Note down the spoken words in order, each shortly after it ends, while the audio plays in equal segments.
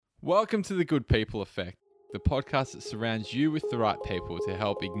Welcome to the Good People Effect, the podcast that surrounds you with the right people to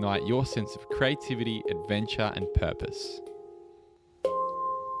help ignite your sense of creativity, adventure, and purpose.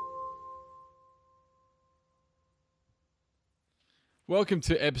 Welcome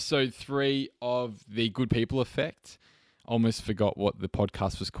to episode 3 of the Good People Effect. Almost forgot what the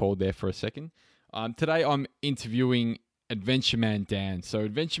podcast was called there for a second. Today I'm interviewing Adventure Man Dan. So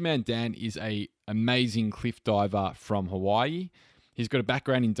Adventure Man Dan is an amazing cliff diver from Hawaii. He's got a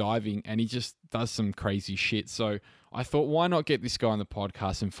background in diving and he just does some crazy shit. So I thought, why not get this guy on the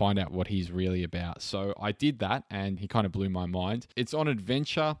podcast and find out what he's really about? So I did that and he kind of blew my mind. It's on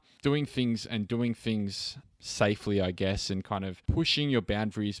adventure, doing things safely, I guess, and kind of pushing your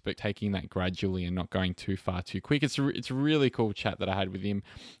boundaries, but taking that gradually and not going too far too quick. It's a really cool chat that I had with him.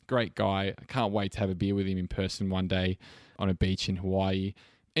 Great guy. I can't wait to have a beer with him in person one day on a beach in Hawaii.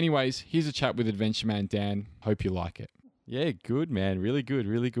 Anyways, here's a chat with Adventure Man Dan. Hope you like it. Yeah, good, man. Really good,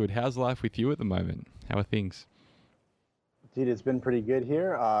 really good. How's life with you at the moment? How are things? Dude, it's been pretty good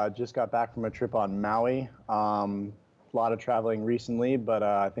here. Just got back from a trip on Maui. A lot of traveling recently, but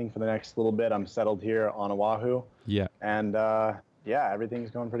I think for the next little bit, I'm settled here on Oahu. Yeah. And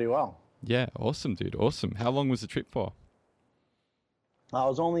everything's going pretty well. Yeah, awesome, dude. Awesome. How long was the trip for? It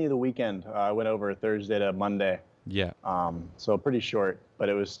was only the weekend. I went over Thursday to Monday. Yeah. So pretty short, but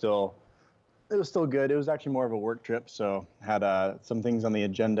it was still good. It was actually more of a work trip, so had some things on the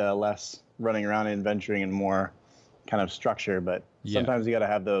agenda, less running around and adventuring and more kind of structure, but sometimes you got to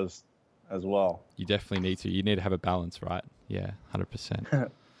have those as well. You definitely need to. You need to have a balance, right? Yeah, 100%.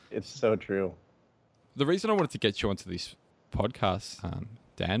 It's so true. The reason I wanted to get you onto this podcast,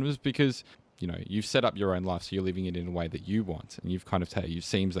 Dan, was because, you know, you've set up your own life, so you're living it in a way that you want, and you've kind of it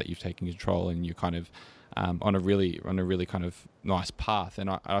seems that you've taken control, and you're kind of on a really kind of nice path, and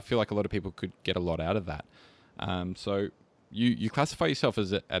I feel like a lot of people could get a lot out of that. So you classify yourself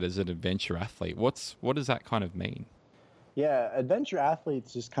as an adventure athlete. What does that kind of mean? Yeah, adventure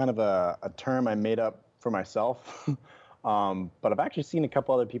athlete's just kind of a term I made up for myself, but I've actually seen a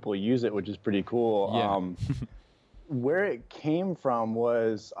couple other people use it, which is pretty cool. Yeah. Where it came from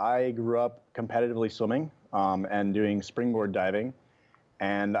was I grew up competitively swimming and doing springboard diving.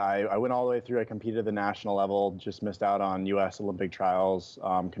 And I went all the way through. I competed at the national level, just missed out on U.S. Olympic trials,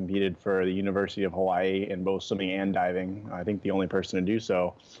 competed for the University of Hawaii in both swimming and diving. I think the only person to do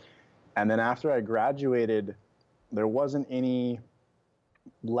so. And then after I graduated, there wasn't any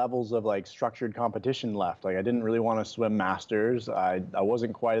levels of like structured competition left. Like I didn't really want to swim masters. I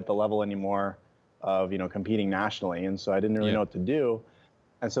wasn't quite at the level anymore of, competing nationally. And so I didn't really know what to do.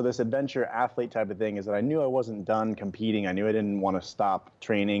 And so this adventure athlete type of thing is that I knew I wasn't done competing. I knew I didn't want to stop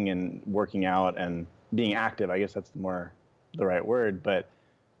training and working out and being active. I guess that's the right word. But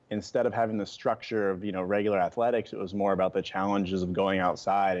instead of having the structure of, regular athletics, it was more about the challenges of going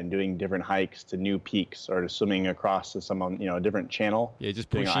outside and doing different hikes to new peaks or to swimming across to some, a different channel. Yeah,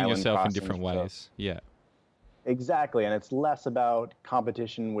 just pushing yourself in different ways. Yeah. Exactly. And it's less about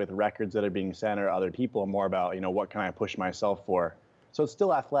competition with records that are being set or other people, and more about, what can I push myself for? So it's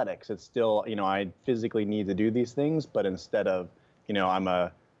still athletics. It's still, I physically need to do these things, but instead of, I'm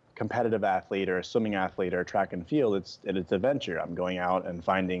a competitive athlete or a swimming athlete or track and field, it's adventure. I'm going out and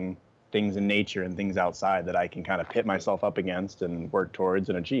finding things in nature and things outside that I can kind of pit myself up against and work towards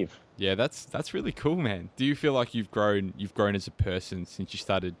and achieve. Yeah, that's really cool, man. Do you feel like you've grown as a person since you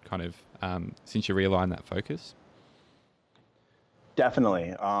started kind of, since you realigned that focus?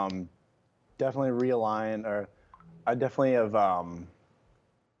 Definitely. Definitely realign, or I definitely have,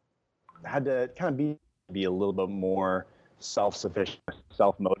 had to kind of be a little bit more self-sufficient,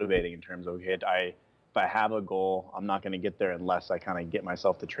 self-motivating in terms of, okay, if I have a goal, I'm not going to get there unless I kind of get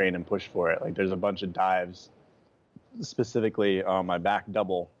myself to train and push for it. Like there's a bunch of dives, specifically my back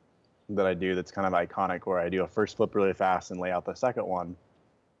double that I do that's kind of iconic, where I do a first flip really fast and lay out the second one.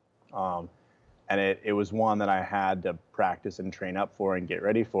 And it was one that I had to practice and train up for and get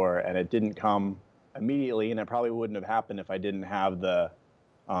ready for, and it didn't come immediately, and it probably wouldn't have happened if I didn't have the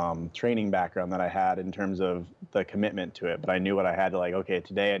training background that I had in terms of the commitment to it. But I knew what I had to, like, okay,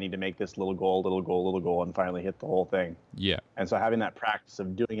 today I need to make this little goal, and finally hit the whole thing. Yeah. And so having that practice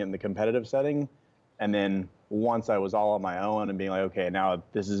of doing it in the competitive setting, and then once I was all on my own and being like, okay, now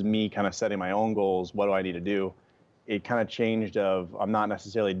this is me kind of setting my own goals, what do I need to do? It kind of changed of, I'm not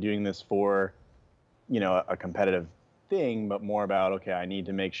necessarily doing this for, a competitive thing, but more about, okay, I need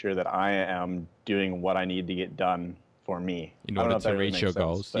to make sure that I am doing what I need to get done for me in order to reach your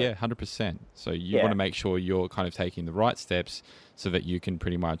goals. Yeah, 100%. So you want to make sure you're kind of taking the right steps so that you can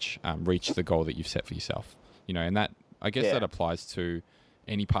pretty much reach the goal that you've set for yourself. And that, I guess that applies to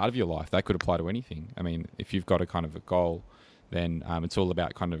any part of your life. That could apply to anything. I mean, if you've got a kind of a goal, then it's all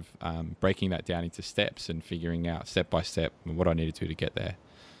about kind of breaking that down into steps and figuring out step by step what I need to do to get there.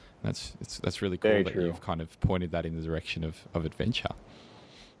 That's really cool that you've kind of pointed that in the direction of adventure.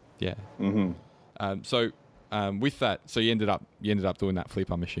 Yeah. Mm-hmm. So with that, so you ended up doing that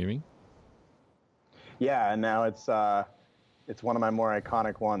flip, I'm assuming. Yeah, and now it's one of my more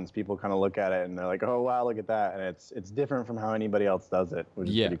iconic ones. People kind of look at it and they're like, "Oh wow, look at that!" And it's different from how anybody else does it, which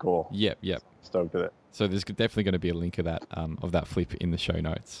is pretty cool. Yep. Stoked with it. So there's definitely going to be a link of that flip in the show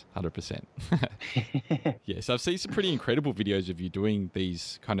notes, 100%. Yeah, so I've seen some pretty incredible videos of you doing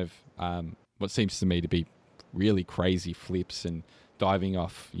these kind of what seems to me to be really crazy flips and diving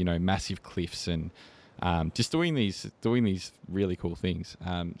off, massive cliffs and just doing these really cool things.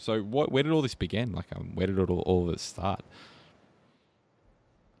 So where did all this begin? Like, where did all this start?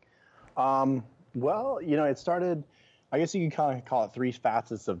 Well, it started, I guess you could kind of call it three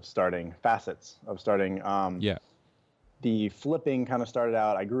facets of starting. Yeah. The flipping kind of started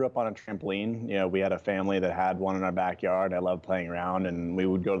out, I grew up on a trampoline. We had a family that had one in our backyard. I loved playing around, and we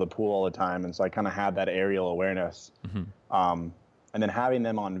would go to the pool all the time. And so I kind of had that aerial awareness. Mm-hmm. And then having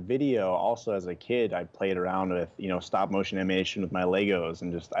them on video, also as a kid, I played around with, stop motion animation with my Legos,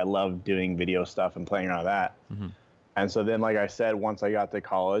 and I loved doing video stuff and playing around with that. Mm-hmm. And so then, like I said, once I got to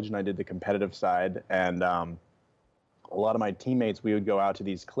college and I did the competitive side, and a lot of my teammates, we would go out to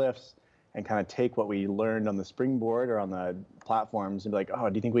these cliffs and kind of take what we learned on the springboard or on the platforms and be like, "Oh,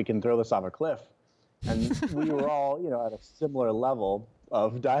 do you think we can throw this off a cliff?" And we were all, at a similar level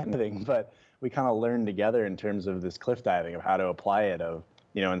of diving, but we kind of learned together in terms of this cliff diving, of how to apply it,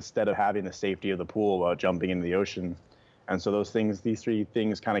 instead of having the safety of the pool while jumping into the ocean. And so these three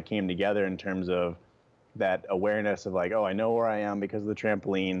things kind of came together in terms of that awareness of like, oh, I know where I am because of the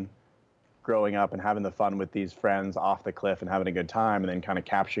trampoline, growing up and having the fun with these friends off the cliff and having a good time, and then kind of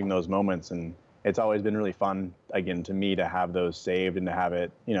capturing those moments. And it's always been really fun, again, to me, to have those saved and to have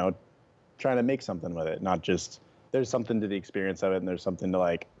it, trying to make something with it, not just there's something to the experience of it and there's something to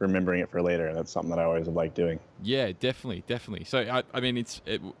like remembering it for later. And that's something that I always have liked doing. Yeah, definitely. So I mean, it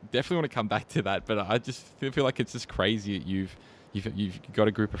definitely want to come back to that, but I just feel like it's just crazy that you've got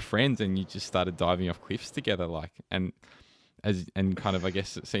a group of friends and you just started diving off cliffs together, and kind of, I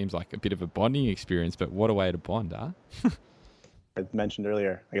guess it seems like a bit of a bonding experience, but what a way to bond, huh? I mentioned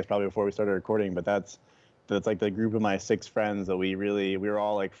earlier, I guess probably before we started recording, but that's like the group of my 6 friends that we were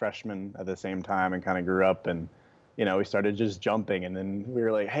all like freshmen at the same time and kind of grew up, and we started just jumping, and then we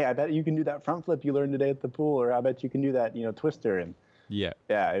were like, hey, I bet you can do that front flip you learned today at the pool, or I bet you can do that, twister. And yeah,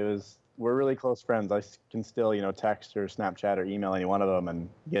 we're really close friends. I can still, text or Snapchat or email any one of them and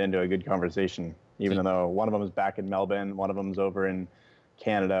get into a good conversation, even though one of them is back in Melbourne, one of them's over in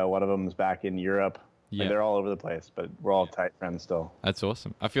Canada, one of them's back in Europe. Yeah. And they're all over the place, but we're all tight friends still. That's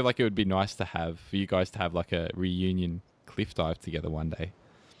awesome. I feel like it would be nice for you guys to have like a reunion cliff dive together one day.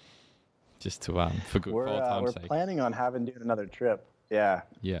 Just to for good for old time's sake. We're planning on doing another trip. Yeah.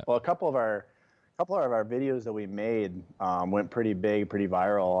 Yeah. Well, a couple of our videos that we made went pretty big, pretty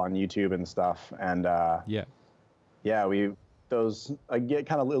viral on YouTube and stuff. And I get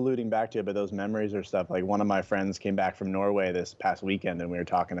kind of alluding back to it, but those memories or stuff. Like one of my friends came back from Norway this past weekend, and we were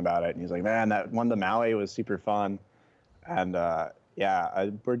talking about it, and he's like, "Man, that one to Maui was super fun." And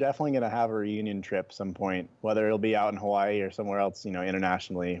we're definitely going to have a reunion trip some point, whether it'll be out in Hawaii or somewhere else,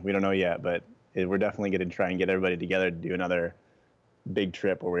 internationally. We don't know yet, but we're definitely going to try and get everybody together to do another big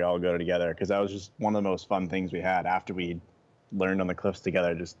trip where we all go together, because that was just one of the most fun things we had after we learned on the cliffs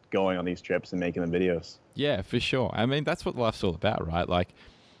together, just going on these trips and making the videos. Yeah, for sure. I mean, that's what life's all about, right? Like,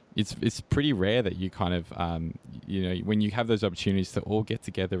 it's pretty rare that you kind of, when you have those opportunities to all get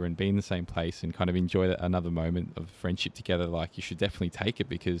together and be in the same place and kind of enjoy another moment of friendship together, like, you should definitely take it,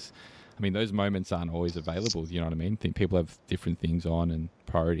 because, I mean, those moments aren't always available, you know what I mean? I think people have different things on and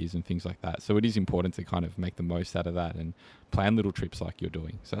priorities and things like that. So it is important to kind of make the most out of that and plan little trips like you're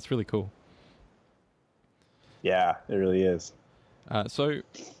doing. So that's really cool. Yeah, it really is. So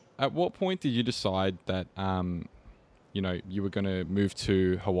at what point did you decide that, you were going to move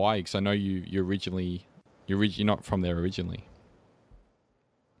to Hawaii? Because I know you're not from there originally.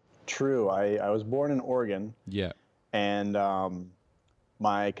 True. I was born in Oregon. Yeah. And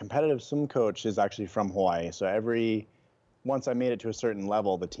my competitive swim coach is actually from Hawaii. So once I made it to a certain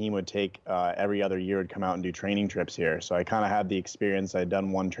level, the team would take every other year would come out and do training trips here. So I kind of had the experience. I'd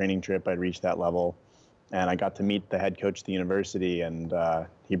done one training trip. I'd reached that level. And I got to meet the head coach of the university, and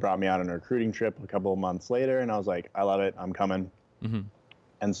he brought me out on a recruiting trip a couple of months later, and I was like, I love it, I'm coming. Mm-hmm.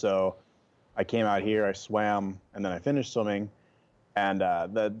 And so I came out here, I swam, and then I finished swimming. And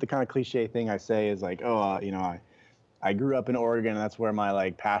the kind of cliche thing I say is like, I grew up in Oregon, and that's where my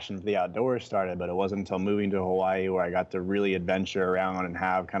like passion for the outdoors started. But it wasn't until moving to Hawaii where I got to really adventure around and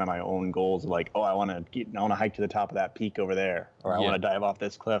have kind of my own goals. Like, oh, I want to hike to the top of that peak over there, or I want to dive off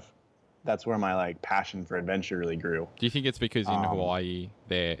this cliff. That's where my like passion for adventure really grew. Do you think it's because in Hawaii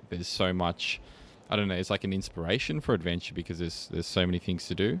there's so much, I don't know, it's like an inspiration for adventure because there's so many things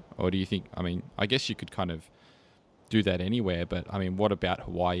to do? Or do you think, I mean, I guess you could kind of do that anywhere, but I mean, what about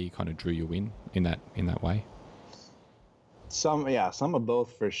Hawaii kind of drew you in that way? Some of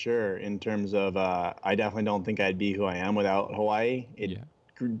both for sure. In terms of, I definitely don't think I'd be who I am without Hawaii.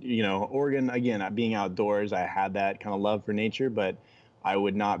 Oregon, again, being outdoors, I had that kind of love for nature, but I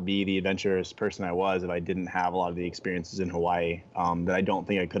would not be the adventurous person I was if I didn't have a lot of the experiences in Hawaii that I don't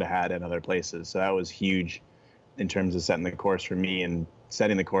think I could have had in other places. So that was huge in terms of setting the course for me and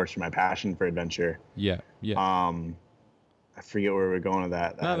setting the course for my passion for adventure. Yeah. I forget where we're going with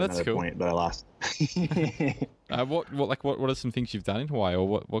that. No, that's cool. Point, but I lost. What are some things you've done in Hawaii, or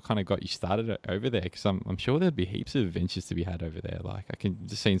what kind of got you started over there? Because I'm sure there'd be heaps of adventures to be had over there. Like I can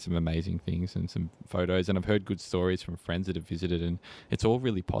just seen some amazing things and some photos, and I've heard good stories from friends that have visited, and it's all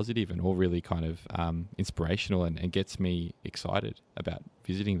really positive and all really kind of inspirational and gets me excited about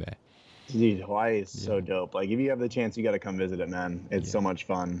visiting there. Dude, Hawaii is so dope. Like if you have the chance, you got to come visit it, man. It's so much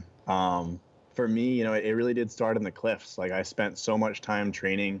fun. For me, it really did start in the cliffs. Like I spent so much time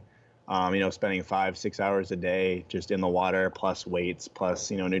training, spending 5-6 hours a day just in the water, plus weights, plus,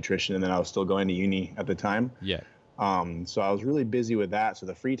 nutrition. And then I was still going to uni at the time. Yeah. So I was really busy with that. So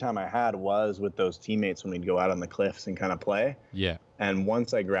the free time I had was with those teammates when we'd go out on the cliffs and kind of play. Yeah. And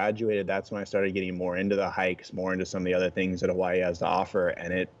once I graduated, that's when I started getting more into the hikes, more into some of the other things that Hawaii has to offer.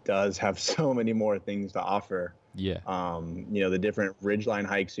 And it does have so many more things to offer. Yeah. The different ridgeline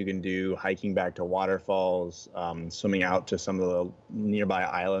hikes you can do, hiking back to waterfalls, swimming out to some of the nearby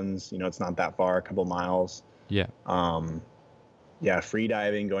islands. It's not that far, a couple miles. Yeah. Free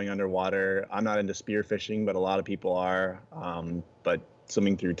diving, going underwater. I'm not into spearfishing, but a lot of people are. But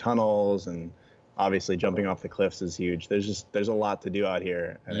swimming through tunnels and obviously jumping off the cliffs is huge. There's a lot to do out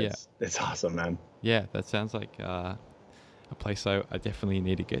here, and it's awesome, man. Yeah, that sounds like a place I definitely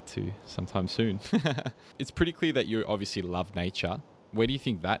need to get to sometime soon. It's pretty clear that you obviously love nature. Where do you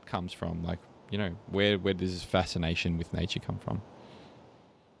think that comes from? Like, where does this fascination with nature come from?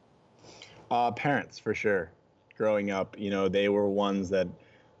 Parents, for sure. Growing up, they were ones that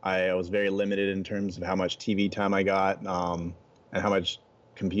I was very limited in terms of how much TV time I got and how much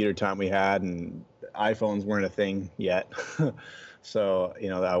computer time we had, and iPhones weren't a thing yet. So,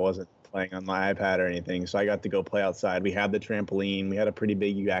 I wasn't playing on my iPad or anything. So I got to go play outside. We had the trampoline. We had a pretty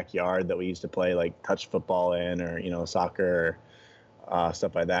big backyard that we used to play like touch football in, or, soccer, or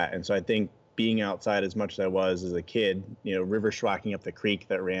stuff like that. And so I think being outside as much as I was as a kid, river schwacking up the creek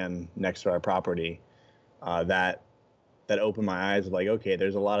that ran next to our property, that opened my eyes of like, okay,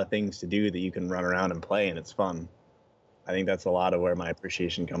 there's a lot of things to do that you can run around and play, and it's fun. I think that's a lot of where my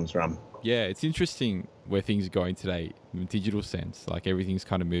appreciation comes from. Yeah, it's interesting where things are going today in a digital sense. Like everything's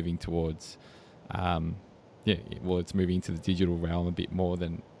kind of moving towards, it's moving to the digital realm a bit more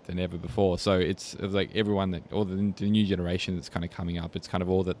than ever before. So it's like everyone the new generation that's kind of coming up, it's kind of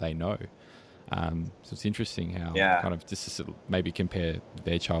all that they know. So it's interesting how kind of just to maybe compare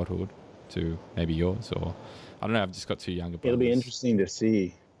their childhood to maybe yours, or I don't know. I've just got two younger brothers. It'll be interesting to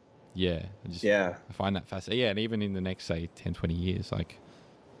see. Yeah. I find that fascinating. Yeah, and even in the next, say, 10, 20 years, like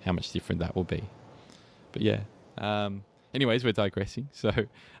how much different that will be. But yeah. Anyways, we're digressing. So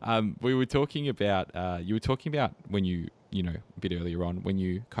we were talking about, you were talking about when you, a bit earlier on, when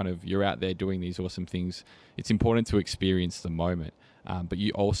you're out there doing these awesome things, it's important to experience the moment. But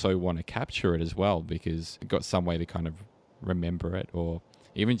you also want to capture it as well, because you've got some way to kind of remember it, or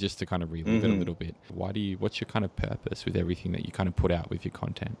even just to kind of relive it a little bit. What's your kind of purpose with everything that you kind of put out with your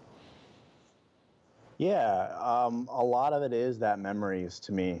content? Yeah, a lot of it is that memories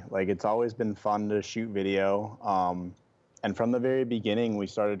to me. Like it's always been fun to shoot video. And from the very beginning, we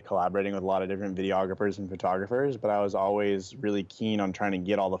started collaborating with a lot of different videographers and photographers, but I was always really keen on trying to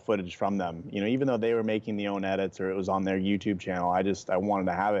get all the footage from them. Even though they were making the own edits or it was on their YouTube channel, I wanted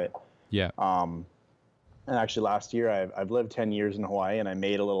to have it. Yeah. And actually last year, I've lived 10 years in Hawaii, and I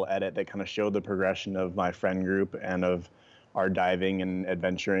made a little edit that kind of showed the progression of my friend group and of our diving and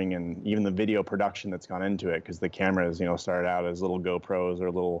adventuring, and even the video production that's gone into it, because the cameras, started out as little GoPros or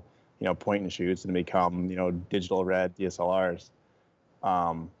little, point and shoots, and become, digital red DSLRs.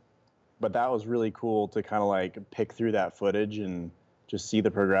 But that was really cool to kind of like pick through that footage and just see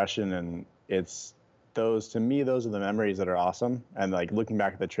the progression. And to me, those are the memories that are awesome. And like looking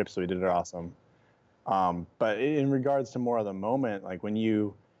back at the trips that we did are awesome. But in regards to more of the moment, like when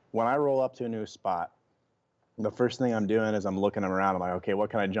I roll up to a new spot, the first thing I'm doing is I'm looking around. I'm like, okay, what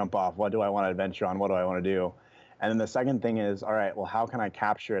can I jump off? What do I want to adventure on? What do I want to do? And then the second thing is, all right, well, how can I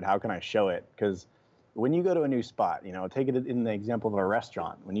capture it? How can I show it? Because when you go to a new spot, take it in the example of a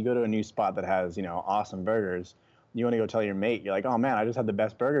restaurant. When you go to a new spot that has, awesome burgers, you want to go tell your mate, you're like, oh man, I just had the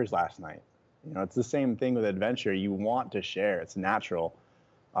best burgers last night. It's the same thing with adventure. You want to share. It's natural.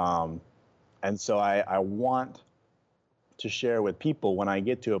 And so I want to share with people when I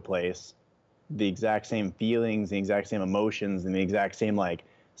get to a place the exact same feelings, the exact same emotions, and the exact same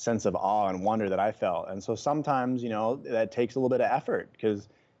sense of awe and wonder that I felt. And so sometimes, that takes a little bit of effort because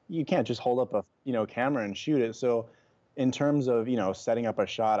you can't just hold up a camera and shoot it. So in terms of setting up a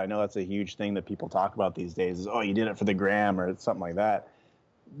shot, I know that's a huge thing that people talk about these days is, oh, you did it for the gram or something like that.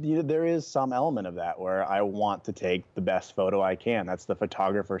 There is some element of that where I want to take the best photo I can. That's the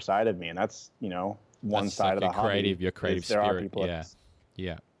photographer side of me, and that's one That's side of the hobby. Your creative there spirit. Are people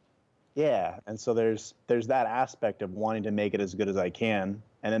Yeah. And so there's that aspect of wanting to make it as good as I can,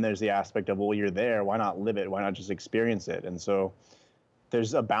 and then there's the aspect of, well, you're there, why not live it? Why not just experience it? And so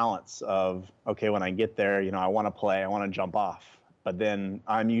there's a balance of, okay, when I get there, I want to play, I want to jump off, but then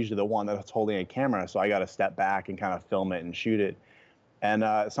I'm usually the one that's holding a camera, so I got to step back and kind of film it and shoot it. And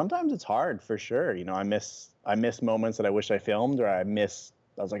sometimes it's hard, for sure. I miss moments that I wish I filmed, or I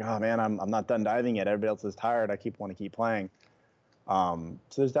was like, oh man, I'm not done diving yet. Everybody else is tired. I want to keep playing. So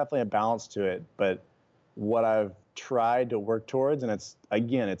there's definitely a balance to it. But what I've tried to work towards, and it's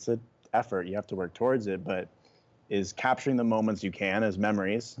an effort. You have to work towards it, but is capturing the moments you can as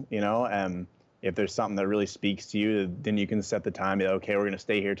memories, and if there's something that really speaks to you, then you can set the time. Okay, we're going to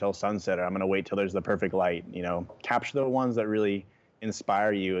stay here till sunset, or I'm going to wait till there's the perfect light. Capture the ones that really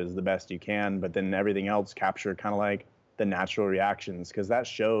inspire you as the best you can, but then everything else capture kind of like the natural reactions, because that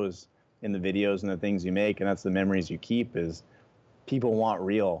shows in the videos and the things you make, and that's the memories you keep. Is people want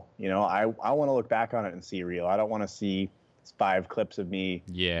real. I want to look back on it and see real. I don't want to see 5 clips of me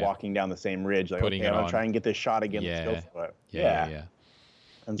walking down the same ridge like, okay, I'm gonna try and get this shot again. Let's go for it. Yeah.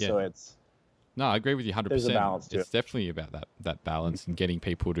 And so it's no, I agree with you 100%. There's a balance to it. It's definitely about that balance and getting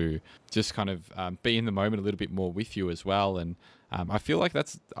people to just kind of be in the moment a little bit more with you as well. And I feel like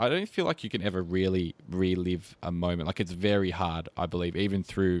I don't feel like you can ever really relive a moment. Like, it's very hard, I believe, even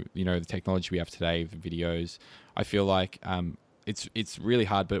through, the technology we have today, the videos. I feel like it's really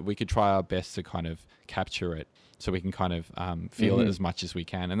hard, but we could try our best to kind of capture it so we can kind of feel it as much as we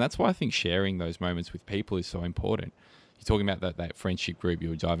can. And that's why I think sharing those moments with people is so important. You're talking about that friendship group you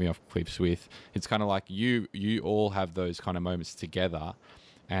were diving off cliffs with. It's kind of like you all have those kind of moments together.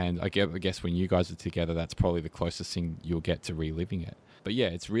 And I guess when you guys are together, that's probably the closest thing you'll get to reliving it. But yeah,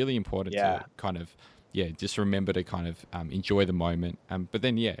 it's really important to kind of, just remember to kind of enjoy the moment. But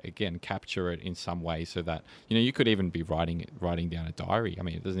then, again, capture it in some way so that, you could even be writing down a diary. I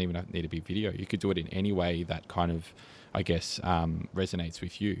mean, it doesn't even need to be video. You could do it in any way that kind of, I guess, resonates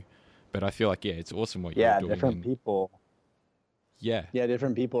with you. But I feel like, it's awesome what you're doing. Different people. Yeah,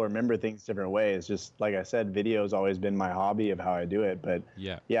 different people remember things different ways. Just like I said, video has always been my hobby of how I do it. But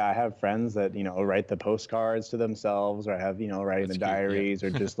I have friends that, write the postcards to themselves, or I have, writing the diaries,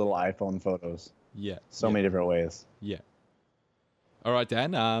 or just little iPhone photos. Yeah. So many different ways. Yeah. All right,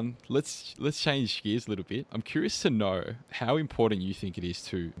 Dan, let's change gears a little bit. I'm curious to know how important you think it is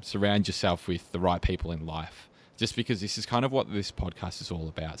to surround yourself with the right people in life, just because this is kind of what this podcast is all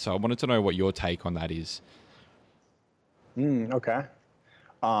about. So I wanted to know what your take on that is. Okay.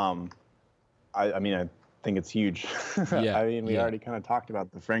 I mean, I think it's huge. I mean, we already kind of talked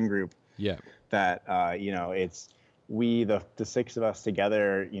about the friend group. Yeah. That, it's the 6 of us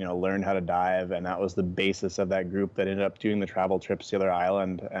together, learned how to dive, and that was the basis of that group that ended up doing the travel trips to the other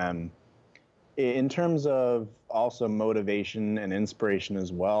island. In terms of also motivation and inspiration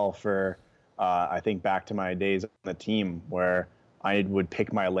as well for, I think back to my days on the team where I would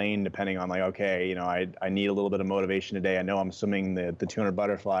pick my lane depending on okay, I need a little bit of motivation today. I know I'm swimming the 200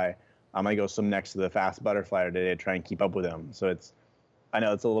 butterfly. I'm going to go swim next to the fast butterfly today to try and keep up with him. So I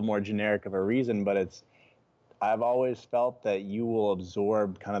know it's a little more generic of a reason, but I've always felt that you will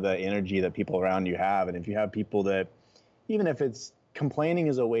absorb kind of the energy that people around you have. And if you have people that, even if it's complaining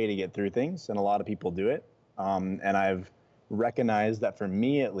is a way to get through things, and a lot of people do it. And I've recognized that for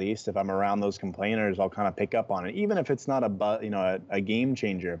me, at least, if I'm around those complainers, I'll kind of pick up on it. Even if it's not a game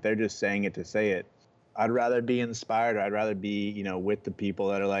changer, if they're just saying it to say it, I'd rather be inspired, or I'd rather be, with the people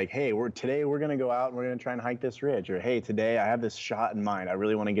that are like, hey, today we're going to go out and we're going to try and hike this ridge, or hey, today I have this shot in mind. I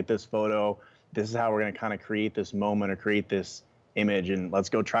really want to get this photo. This is how we're going to kind of create this moment or create this image, and let's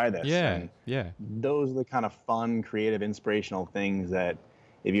go try this. Those are the kind of fun, creative, inspirational things that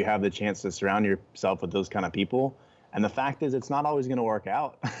if you have the chance to surround yourself with those kind of people. And the fact is, it's not always going to work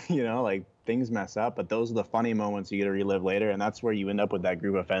out. things mess up, but those are the funny moments you get to relive later, and that's where you end up with that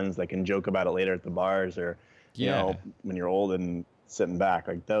group of friends that can joke about it later at the bars, or you know, when you're old and sitting back.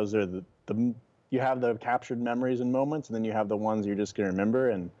 Like those are the you have the captured memories and moments, and then you have the ones you're just gonna remember.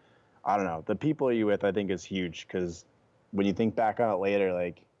 And I don't know, the people you're with, I think, is huge, because when you think back on it later,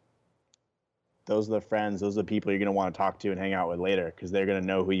 like those are the friends, those are the people you're gonna want to talk to and hang out with later, because they're gonna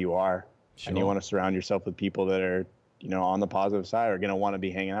know who you are, and you want to surround yourself with people that are, you know, on the positive side, are gonna want to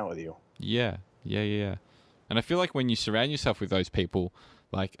be hanging out with you. Yeah. And I feel like when you surround yourself with those people,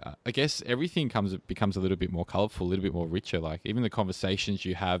 like I guess everything becomes a little bit more colorful, a little bit more richer. Like even the conversations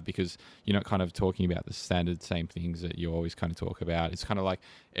you have, because you're not kind of talking about the standard same things that you always kind of talk about. It's kind of like,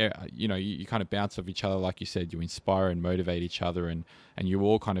 you know, you kind of bounce off each other, like you said. You inspire and motivate each other, and you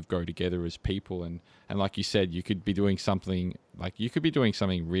all kind of grow together as people. And like you said, you could be doing something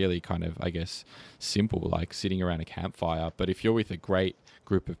really kind of, I guess, simple, like sitting around a campfire. But if you're with a great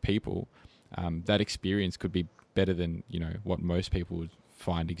group of people, that experience could be better than, you know, what most people would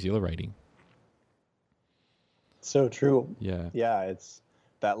find exhilarating. So true. Yeah, it's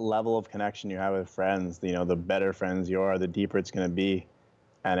that level of connection you have with friends. You know, the better friends you are, the deeper it's going to be.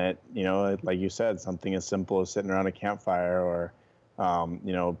 And it, you know, like you said, something as simple as sitting around a campfire, or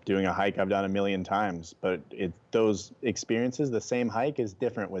you know, doing a hike I've done a million times. But those experiences, the same hike is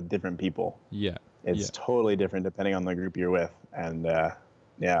different with different people. It's totally different depending on the group you're with. And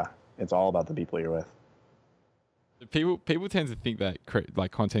it's all about the people you're with. People tend to think that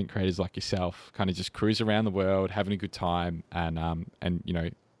like content creators like yourself kind of just cruise around the world having a good time, and you know,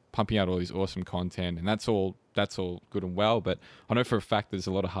 pumping out all this awesome content, and that's all good and well, but I know for a fact there's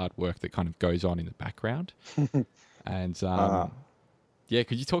a lot of hard work that kind of goes on in the background. And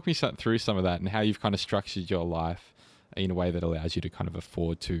could you talk me through some of that, and how you've kind of structured your life in a way that allows you to kind of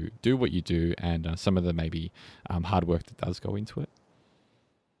afford to do what you do, and some of the maybe hard work that does go into it?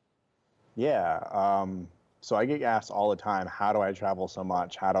 So I get asked all the time, how do I travel so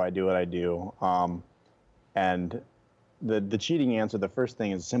much? How do I do what I do? And the cheating answer, the first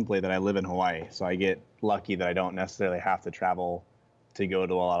thing is simply that I live in Hawaii. So I get lucky that I don't necessarily have to travel to go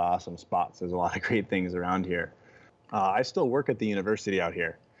to a lot of awesome spots. There's a lot of great things around here. I still work at the university out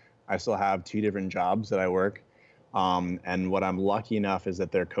here. I still have 2 different jobs that I work. And what I'm lucky enough is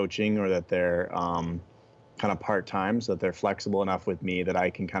that they're coaching, or that they're kind of part-time, so that they're flexible enough with me that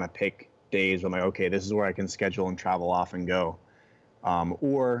I can kind of pick days where I'm like, okay, this is where I can schedule and travel off and go.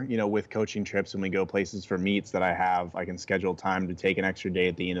 Or, you know, with coaching trips, when we go places for meets that I can schedule time to take an extra day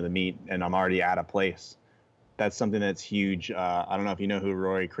at the end of the meet, and I'm already at a place. That's something that's huge. I don't know if you know who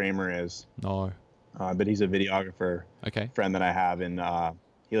Rory Kramer is. No. But he's a videographer friend that I have, and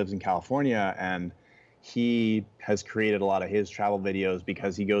he lives in California, and he has created a lot of his travel videos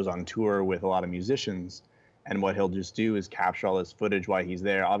because he goes on tour with a lot of musicians. And what he'll just do is capture all this footage while he's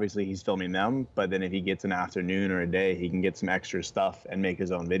there. Obviously, he's filming them, but then if he gets an afternoon or a day, he can get some extra stuff and make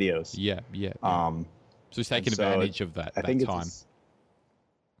his own videos. Yeah. So he's taking advantage of that time.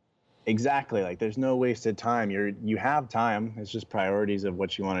 Exactly. Like, there's no wasted time. You have time. It's just priorities of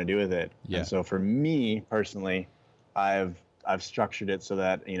what you want to do with it. Yeah. And so for me personally, I've structured it so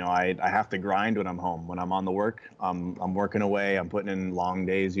that, you know, I have to grind when I'm home. When I'm on the work, I'm working away. I'm putting in long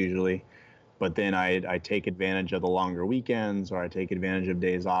days usually. But then I take advantage of the longer weekends, or I take advantage of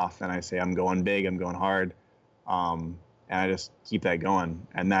days off, and I say, I'm going big, I'm going hard. And I just keep that going.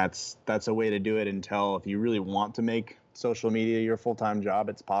 And that's a way to do it until, if you really want to make social media your full-time job,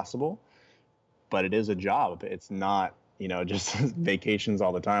 it's possible. But it is a job. It's not, you know, just vacations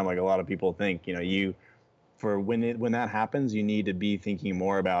all the time like a lot of people think. You know, when that happens, you need to be thinking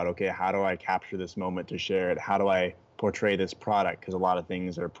more about, okay, how do I capture this moment to share it? How do I portray this product, because a lot of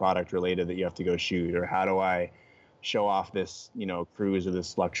things are product related that you have to go shoot, or how do I show off this, you know, cruise or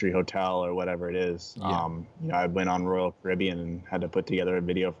this luxury hotel or whatever it is. You know, I went on Royal Caribbean and had to put together a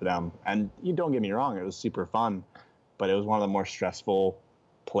video for them, and you don't get me wrong, it was super fun, but it was one of the more stressful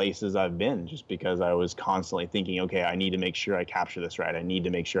places I've been, just because I was constantly thinking, okay, I need to make sure I capture this right, I need to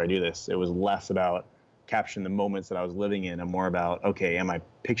make sure I do this. It was less about capturing the moments that I was living in, and more about, okay, am I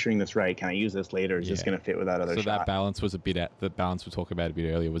picturing this right? Can I use this later? Is this going to fit with that other shot? So that balance was the balance we talked about a bit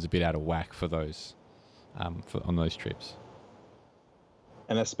earlier was a bit out of whack for those, on those trips.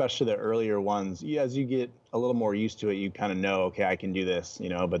 And especially the earlier ones, as you get a little more used to it, you kind of know, okay, I can do this, you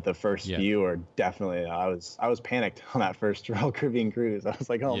know, but the first few are definitely, I was panicked on that first Royal Caribbean cruise. I was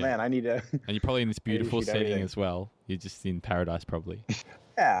like, oh man, I need to. And you're probably in this beautiful setting everything as well. You're just in paradise probably.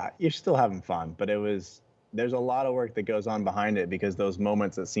 Yeah, you're still having fun, but there's a lot of work that goes on behind it, because those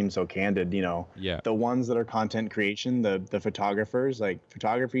moments that seem so candid, you know, the ones that are content creation, the photographers, like,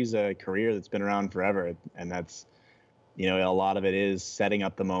 photography is a career that's been around forever, and a lot of it is setting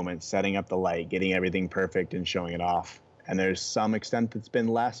up the moment, setting up the light, getting everything perfect and showing it off. And there's some extent that's been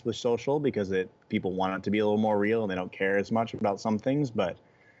less with social because people want it to be a little more real and they don't care as much about some things. But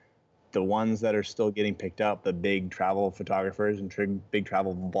the ones that are still getting picked up, the big travel photographers and big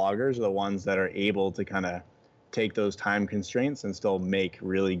travel bloggers, are the ones that are able to kind of take those time constraints and still make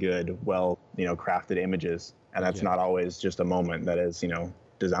really good, crafted images. And that's not always just a moment that is,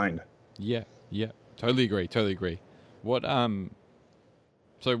 designed. Yeah. Totally agree. What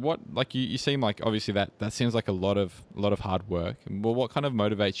so what, like, you seem like, obviously that seems like a lot of hard work. Well, what kind of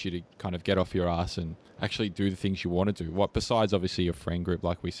motivates you to kind of get off your ass and actually do the things you want to do? What, besides obviously your friend group,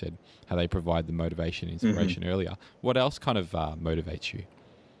 like we said, how they provide the motivation, inspiration earlier, what else kind of motivates you?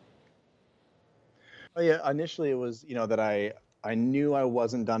 Oh yeah, initially it was, that I knew I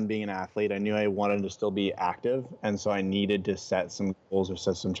wasn't done being an athlete. I knew I wanted to still be active, and so I needed to set some goals or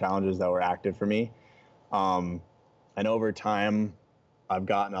set some challenges that were active for me. And over time, I've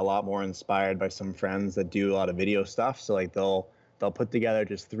gotten a lot more inspired by some friends that do a lot of video stuff. So like they'll put together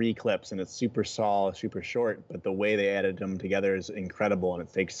just 3 clips, and it's super super short, but the way they edit them together is incredible, and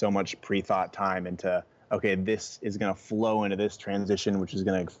it takes so much pre-thought time into, okay, this is going to flow into this transition, which is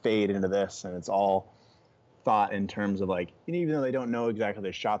going to fade into this, and it's all thought in terms of like, even though they don't know exactly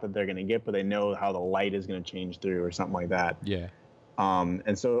the shot that they're going to get, but they know how the light is going to change through or something like that. Yeah.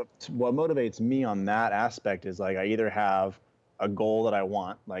 And so what motivates me on that aspect is like, I either have a goal that I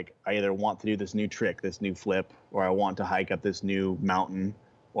want, like I either want to do this new trick, this new flip, or I want to hike up this new mountain,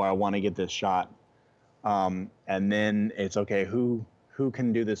 or I want to get this shot. And then it's okay, who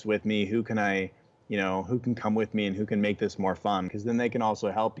can do this with me? Who can I, who can come with me and who can make this more fun? Because then they can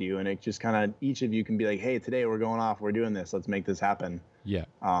also help you. And it just kind of, each of you can be like, hey, today we're going off, we're doing this, let's make this happen. Yeah.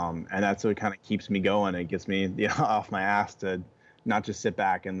 And that's what kind of keeps me going. It gets me off my ass to not just sit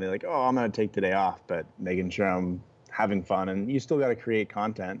back and be like, oh, I'm going to take today off, but making sure I'm having fun. And you still got to create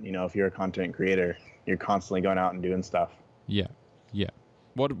content. If you're a content creator, you're constantly going out and doing stuff. Yeah.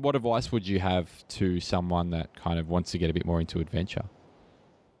 What advice would you have to someone that kind of wants to get a bit more into adventure?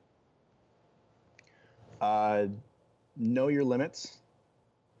 Know your limits.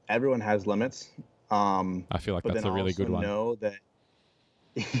 Everyone has limits. I feel like that's a really good one.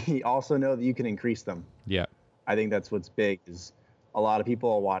 Also know that you can increase them. Yeah. I think that's what's big is a lot of people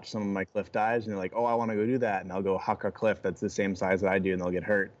will watch some of my cliff dives and they're like, oh, I want to go do that. And I'll go huck a cliff that's the same size that I do, and they'll get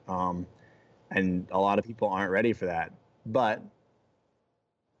hurt. And a lot of people aren't ready for that. But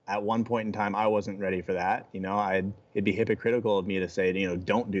at one point in time, I wasn't ready for that. It'd be hypocritical of me to say,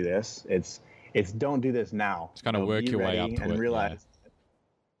 don't do this. It's don't do this now. It's kind of work your way up to and it. Realize,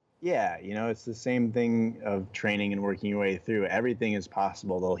 yeah, it's the same thing of training and working your way through. Everything is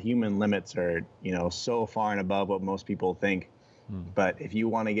possible. The human limits are, so far and above what most people think. But if you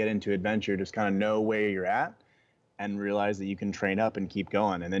want to get into adventure, just kind of know where you're at and realize that you can train up and keep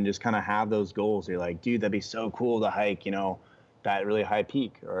going. And then just kind of have those goals. You're like, dude, that'd be so cool to hike, that really high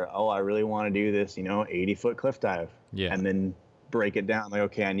peak. Or, oh, I really want to do this, 80-foot cliff dive. Yeah. And then break it down. Like,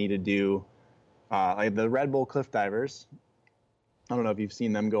 okay, I need to do like the Red Bull cliff divers. I don't know if you've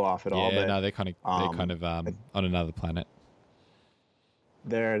seen them go off at all. Yeah, no, they're kind of on another planet.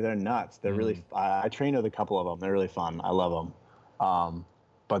 They're nuts. They're really. I trained with a couple of them. They're really fun. I love them.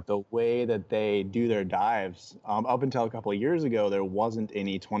 But the way that they do their dives, up until a couple of years ago, there wasn't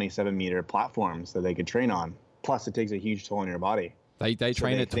any 27-meter platforms that they could train on. Plus, it takes a huge toll on your body. They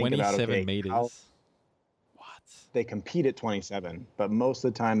train at 27 meters. What? They compete at 27, but most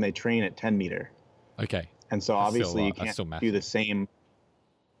of the time they train at 10 meter. Okay. And so obviously you can't do the same.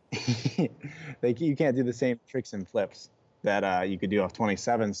 You can't do the same tricks and flips that you could do off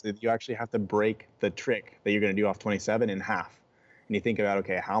 27. So you actually have to break the trick that you're going to do off 27 in half. And you think about,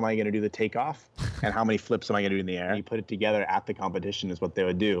 okay, how am I going to do the takeoff? And how many flips am I going to do in the air? And you put it together at the competition is what they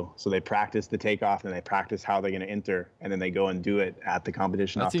would do. So they practice the takeoff and they practice how they're going to enter. And then they go and do it at the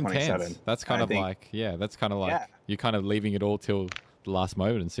competition off 27. Intense. That's kind of like you're kind of leaving it all till the last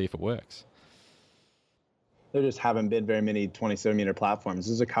moment and see if it works. There just haven't been very many 27-meter platforms.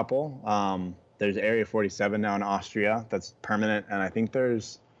 There's a couple. There's Area 47 now in Austria that's permanent. And I think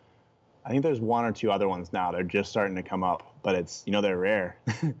there's 1 or 2 other ones now. They're just starting to come up, but it's, they're rare.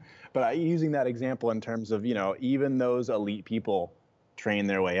 But using that example in terms of, even those elite people train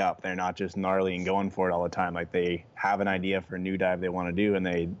their way up. They're not just gnarly and going for it all the time. Like they have an idea for a new dive they want to do, and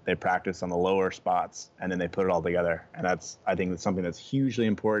they practice on the lower spots, and then they put it all together. And I think that's something that's hugely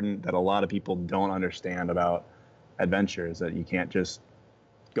important that a lot of people don't understand about adventure, is that you can't just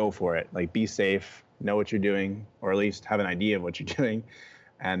go for it. Like, be safe, know what you're doing, or at least have an idea of what you're doing,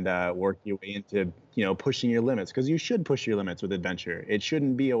 and work your way into, pushing your limits, because you should push your limits with adventure. It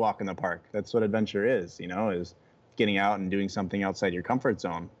shouldn't be a walk in the park. That's what adventure is, is getting out and doing something outside your comfort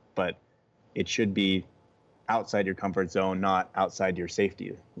zone, but it should be outside your comfort zone, not outside your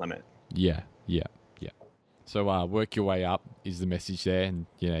safety limit. Yeah. So work your way up is the message there, and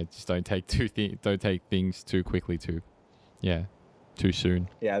just don't take things too quickly, too soon.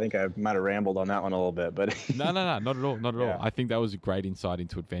 Yeah, I think I might have rambled on that one a little bit, but No, not at all. I think that was a great insight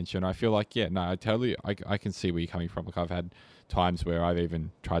into adventure, and I feel like I can see where you're coming from. Like, I've had times where I've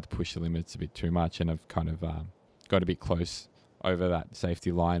even tried to push the limits a bit too much, and I've kind of got a bit close over that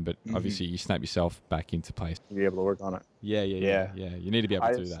safety line, but obviously you snap yourself back into place. You're able to work on it. Yeah. You need to be able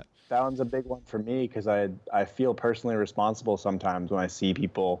to do that. That one's a big one for me because I feel personally responsible sometimes when I see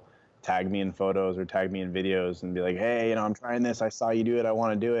people tag me in photos or tag me in videos and be like, hey, I'm trying this. I saw you do it. I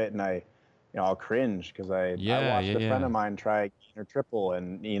want to do it. And I'll cringe because I watched a friend of mine try gainer triple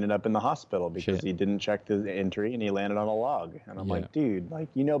and he ended up in the hospital because he didn't check the entry and he landed on a log. And I'm like, dude, like,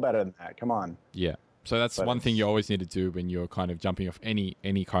 you know better than that. Come on. Yeah. So that's one thing you always need to do when you're kind of jumping off any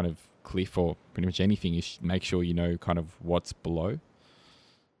kind of cliff or pretty much anything is make sure you know kind of what's below.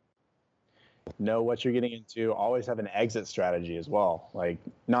 Know what you're getting into. Always have an exit strategy as well. Like,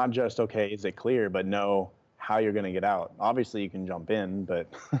 not just, okay, is it clear, but know how you're going to get out. Obviously, you can jump in, but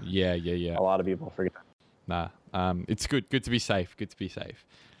yeah. A lot of people forget. Nah, it's good to be safe.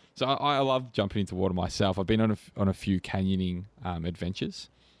 So I love jumping into water myself. I've been on a few canyoning adventures.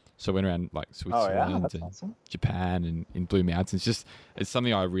 So I went around like Switzerland and awesome. Japan and in Blue Mountains. It's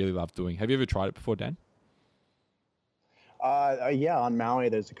something I really love doing. Have you ever tried it before, Dan? Yeah, on Maui,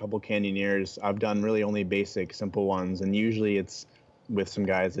 there's a couple canyoneers. I've done really only basic, simple ones, and usually it's with some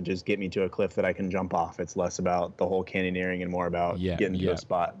guys that just get me to a cliff that I can jump off. It's less about the whole canyoneering and more about getting to a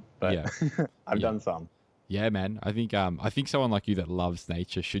spot. But I've done some. Yeah, man. I think someone like you that loves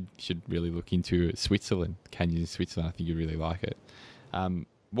nature should really look into Switzerland, canyons in Switzerland. I think you'd really like it.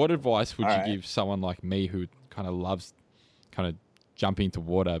 What advice would you give someone like me who kind of loves kind of jumping into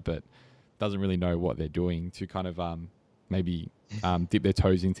water but doesn't really know what they're doing to kind of maybe dip their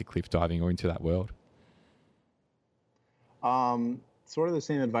toes into cliff diving or into that world? Sort of the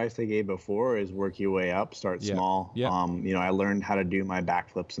same advice I gave before is work your way up, start small. Yeah. I learned how to do my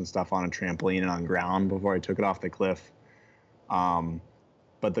backflips and stuff on a trampoline and on ground before I took it off the cliff.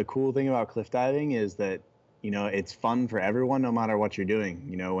 But the cool thing about cliff diving is that, it's fun for everyone, no matter what you're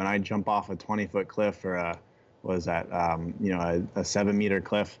doing. When I jump off a 20-foot cliff or a 7-meter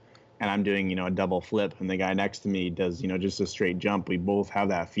cliff, and I'm doing, a double flip, and the guy next to me does, just a straight jump, we both have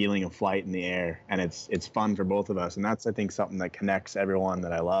that feeling of flight in the air, and it's fun for both of us. And that's, I think, something that connects everyone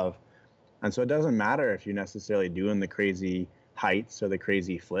that I love. And so it doesn't matter if you're necessarily doing the crazy heights or the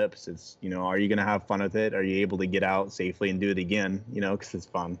crazy flips. It's, are you going to have fun with it? Are you able to get out safely and do it again, because it's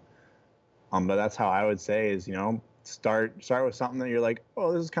fun. But that's how I would say is, start with something that you're like,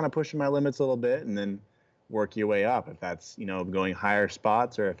 oh, this is kind of pushing my limits a little bit, and then work your way up. If that's, going higher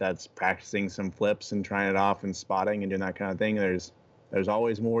spots, or if that's practicing some flips and trying it off and spotting and doing that kind of thing, there's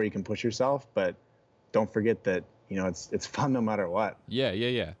always more you can push yourself, but don't forget that, it's fun no matter what.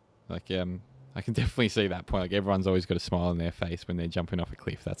 Yeah. Like, I can definitely see that point. Like, everyone's always got a smile on their face when they're jumping off a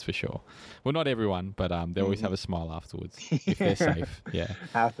cliff. That's for sure. Well, not everyone, but they always have a smile afterwards if they're safe. Yeah.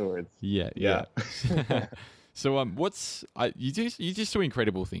 Afterwards. Yeah. So you just do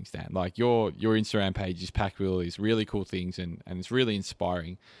incredible things, Dan. Like your Instagram page is packed with all these really cool things and it's really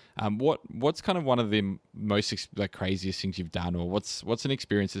inspiring. What's kind of one of the most craziest things you've done, or what's an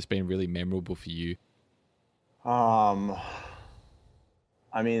experience that's been really memorable for you?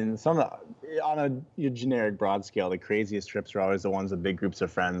 I mean, on a generic broad scale, the craziest trips are always the ones with big groups of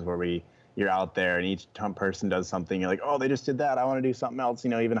friends where you're out there and each person does something. You're like, oh, they just did that. I want to do something else,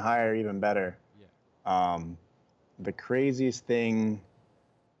 even higher, even better. The craziest thing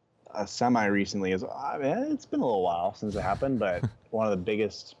semi-recently is, it's been a little while since it happened, but one of the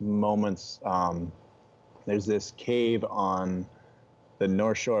biggest moments, there's this cave on the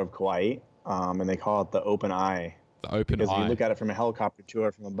north shore of Kauai, and they call it the Open Eye. The Open Eye. Because if you look at it from a helicopter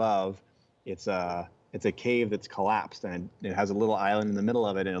tour from above, it's a cave that's collapsed, and it has a little island in the middle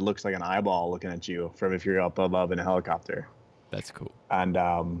of it, and it looks like an eyeball looking at you from if you're up above in a helicopter. That's cool.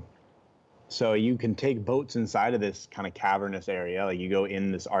 And so you can take boats inside of this kind of cavernous area. Like, you go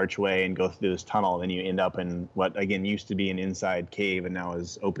in this archway and go through this tunnel, and then you end up in what, again, used to be an inside cave and now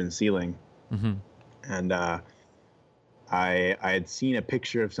is open ceiling. Mm-hmm. And I had seen a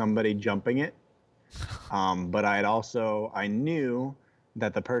picture of somebody jumping it, but I knew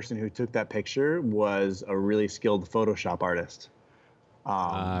that the person who took that picture was a really skilled Photoshop artist.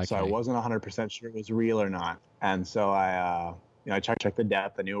 Okay. So I wasn't 100% sure it was real or not. And so I checked the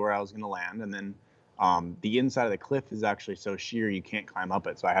depth. I knew where I was going to land. And then the inside of the cliff is actually so sheer you can't climb up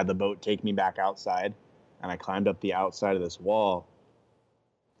it. So I had the boat take me back outside. and I climbed up the outside of this wall.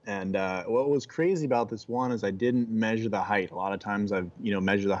 And what was crazy about this one is I didn't measure the height. A lot of times I've,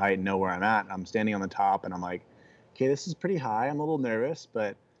 measure the height and know where I'm at. I'm standing on the top and I'm like, okay, this is pretty high. I'm a little nervous,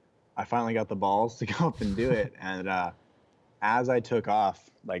 but I finally got the balls to go up and do it. And as I took off,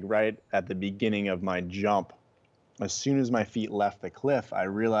 like right at the beginning of my jump, as soon as my feet left the cliff, I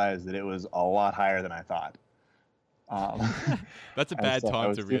realized that it was a lot higher than I thought. That's a bad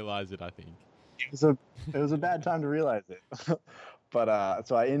time to realize it, I think. It was a bad time to realize it. But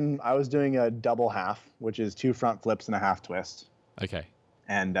so I was doing a double half, which is 2 front flips and a half twist. Okay.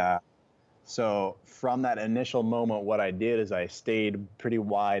 And so from that initial moment, what I did is I stayed pretty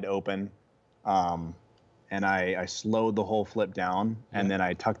wide open, and I slowed the whole flip down, and then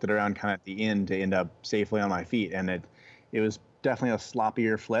I tucked it around kind of at the end to end up safely on my feet. And it was definitely a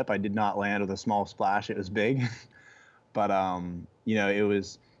sloppier flip. I did not land with a small splash. It was big, but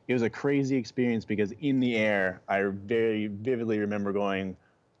it was a crazy experience because in the air, I very vividly remember going,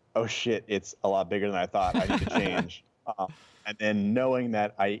 oh shit, it's a lot bigger than I thought. I need to change. And then knowing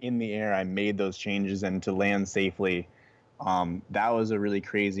that in the air, I made those changes and to land safely, that was a really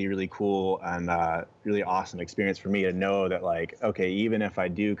crazy, really cool, and really awesome experience for me to know that, like, okay, even if I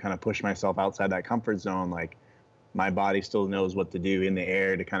do kind of push myself outside that comfort zone, like, my body still knows what to do in the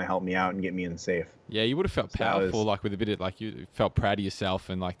air to kind of help me out and get me in safe. Yeah, you would have felt powerful, like with a bit of, like, you felt proud of yourself,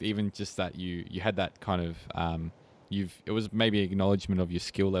 and like even just that you had that kind of it was maybe acknowledgement of your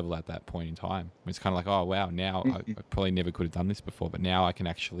skill level at that point in time. It's kind of like, oh wow, now I probably never could have done this before, but now I can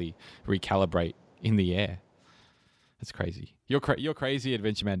actually recalibrate in the air. That's crazy. You're crazy,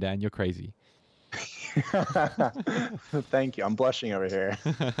 Adventure Man Dan. You're crazy. Thank you. I'm blushing over here.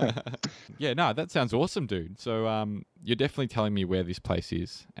 Yeah, no, that sounds awesome, dude. So you're definitely telling me where this place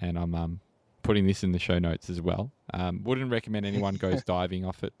is, and I'm putting this in the show notes as well. Wouldn't recommend anyone goes diving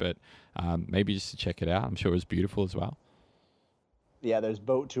off it, but maybe just to check it out. I'm sure it was beautiful as well. Yeah, there's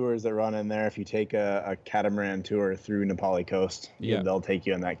boat tours that run in there. If you take a catamaran tour through Nepali Coast, they'll take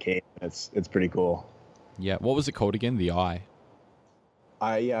you in that cave. It's pretty cool. Yeah, what was it called again? The Eye.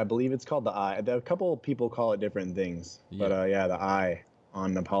 I believe it's called the Eye. A couple of people call it different things, but the Eye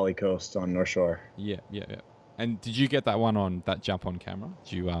on Nepali Coast on North Shore. Yeah. And did you get that one on that jump on camera?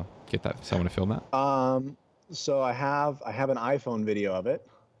 Did you get that someone to film that? So I have an iPhone video of it,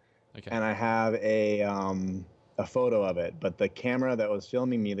 and I have a photo of it. But the camera that was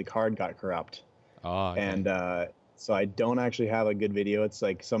filming me, the card got corrupt. Oh, okay. And so I don't actually have a good video. It's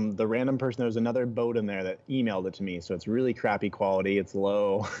like the random person. There was another boat in there that emailed it to me, so it's really crappy quality. It's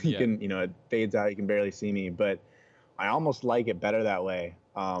low. You can, it fades out. You can barely see me, but I almost like it better that way.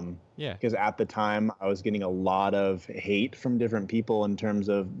 Because at the time I was getting a lot of hate from different people in terms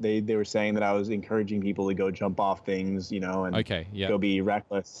of they were saying that I was encouraging people to go jump off things, and go be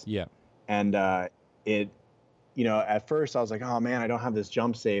reckless. Yeah. And at first I was like, oh man, I don't have this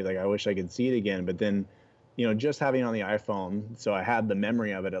jump saved. Like I wish I could see it again. But then, just having it on the iPhone, so I had the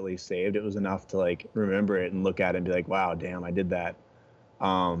memory of it at least saved. It was enough to like remember it and look at it and be like, wow, damn, I did that.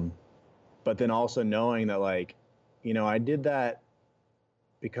 But then also knowing that like, I did that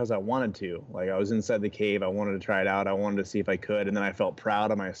because I wanted to. Like I was inside the cave, I wanted to try it out, I wanted to see if I could, and then I felt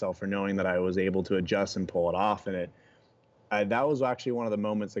proud of myself for knowing that I was able to adjust and pull it off. And that was actually one of the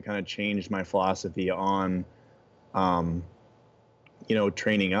moments that kind of changed my philosophy on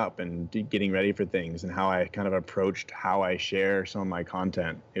training up and getting ready for things and how I kind of approached how I share some of my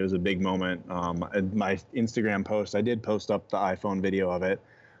content. It was a big moment. My Instagram post, I did post up the iPhone video of it,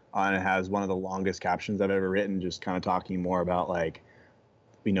 and it has one of the longest captions I've ever written, just kind of talking more about like,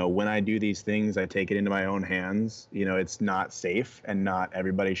 when I do these things, I take it into my own hands. It's not safe and not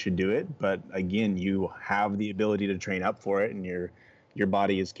everybody should do it. But again, you have the ability to train up for it, and your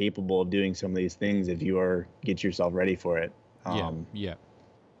body is capable of doing some of these things if you get yourself ready for it. Yeah.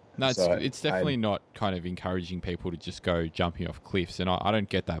 No, it's definitely not kind of encouraging people to just go jumping off cliffs, and I don't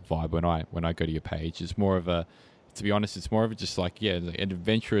get that vibe when I go to your page. It's more of to be honest, it's more of just like an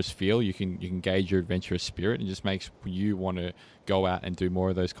adventurous feel. You can gauge your adventurous spirit, and just makes you want to go out and do more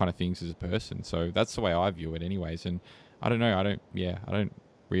of those kind of things as a person. So that's the way I view it, anyways. And I don't know, I don't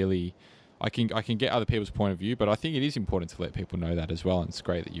really. I can get other people's point of view, but I think it is important to let people know that as well. And it's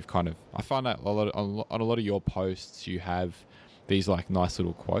great that you've I find that on a lot of your posts, you have these like nice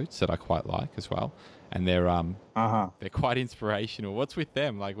little quotes that I quite like as well. And they're quite inspirational. What's with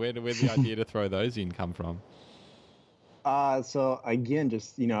them? Like where the idea to throw those in come from? So again,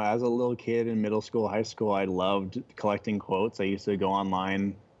 just, as a little kid in middle school, high school, I loved collecting quotes. I used to go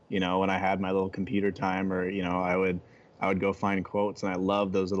online, when I had my little computer time, or, I would go find quotes, and I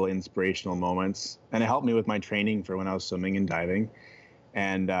love those little inspirational moments. And it helped me with my training for when I was swimming and diving.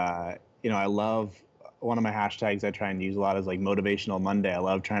 And, I love one of my hashtags I try and use a lot is like Motivational Monday. I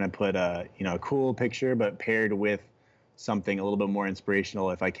love trying to put a a cool picture, but paired with something a little bit more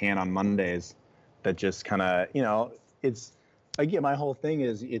inspirational if I can on Mondays. That just kind of it's again, my whole thing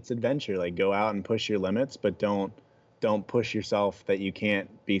is it's adventure. Like, go out and push your limits, but don't push yourself that you can't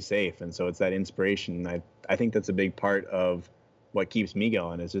be safe. And so it's that inspiration. I think that's a big part of what keeps me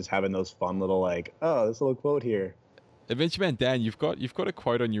going, is just having those fun little, like, oh, this little quote here. Adventure Man Dan, you've got a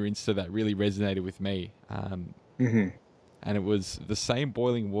quote on your Insta that really resonated with me. And it was, the same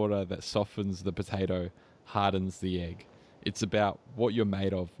boiling water that softens the potato hardens the egg. It's about what you're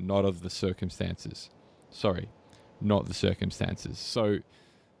made of, not of the circumstances. Sorry, not the circumstances. So,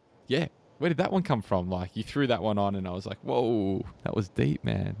 yeah, where did that one come from? Like, you threw that one on, and I was like, whoa, that was deep,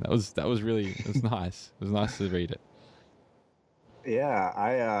 man. That was really, it was nice. It was nice to read it.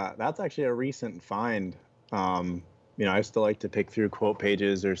 Yeah, that's actually a recent find. I still like to pick through quote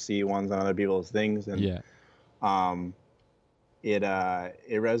pages or see ones on other people's things, and Yeah. It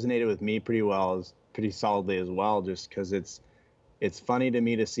resonated with me pretty solidly as well, just because it's funny to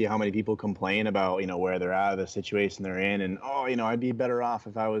me to see how many people complain about where they're at, the situation they're in, and I'd be better off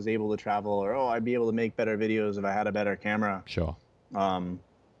if I was able to travel, or I'd be able to make better videos if I had a better camera. Sure.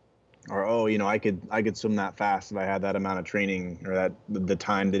 Or I could swim that fast if I had that amount of training, or that the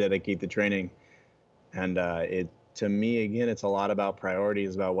time to dedicate the training. And to me, again, it's a lot about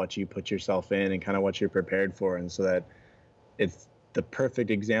priorities, about what you put yourself in and kind of what you're prepared for. And so that it's the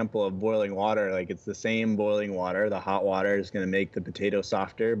perfect example of boiling water. Like, it's the same boiling water. The hot water is going to make the potato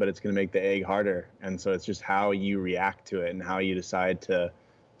softer, but it's going to make the egg harder. And so it's just how you react to it and how you decide to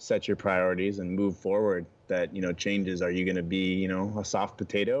set your priorities and move forward that changes. Are you going to be a soft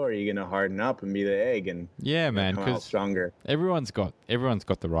potato, or are you going to harden up and be the egg and yeah, man, come out stronger? Everyone's got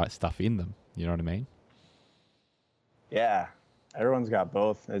the right stuff in them. You know what I mean? Yeah, everyone's got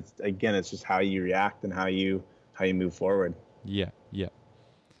both. It's just how you react and how you move forward. Yeah.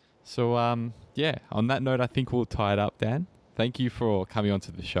 So, on that note, I think we'll tie it up, Dan. Thank you for coming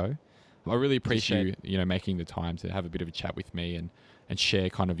onto the show. I really appreciate you making the time to have a bit of a chat with me and share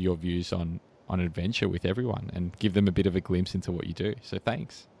kind of your views on adventure with everyone and give them a bit of a glimpse into what you do. So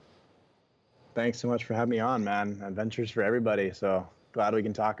thanks. Thanks so much for having me on, man. Adventure's for everybody. So glad we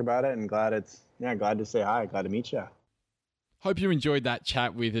can talk about it, and glad to say hi. Glad to meet you. Hope you enjoyed that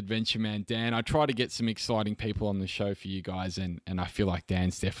chat with Adventure Man Dan. I try to get some exciting people on the show for you guys, and I feel like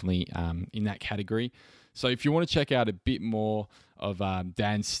Dan's definitely in that category. So if you want to check out a bit more of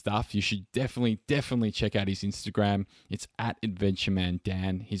Dan's stuff, you should definitely check out his Instagram. It's at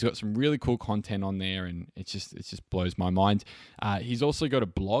AdventureManDan. He's got some really cool content on there, and it just blows my mind. He's also got a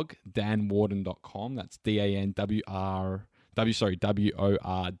blog, danwarden.com. That's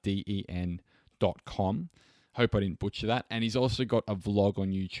WORDEN.com. Hope I didn't butcher that. And he's also got a vlog on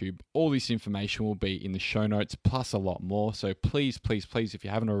YouTube. All this information will be in the show notes, plus a lot more. So please, if you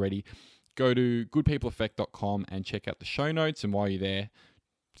haven't already, go to goodpeopleeffect.com and check out the show notes. And while you're there,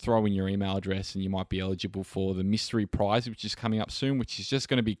 throw in your email address and you might be eligible for the mystery prize, which is coming up soon, which is just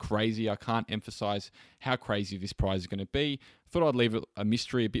going to be crazy. I can't emphasize how crazy this prize is going to be. Thought I'd leave it a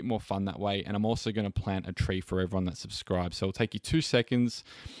mystery, a bit more fun that way. And I'm also going to plant a tree for everyone that subscribes. So it'll take you 2 seconds.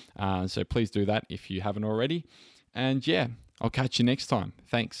 So please do that if you haven't already. And yeah, I'll catch you next time.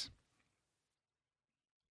 Thanks.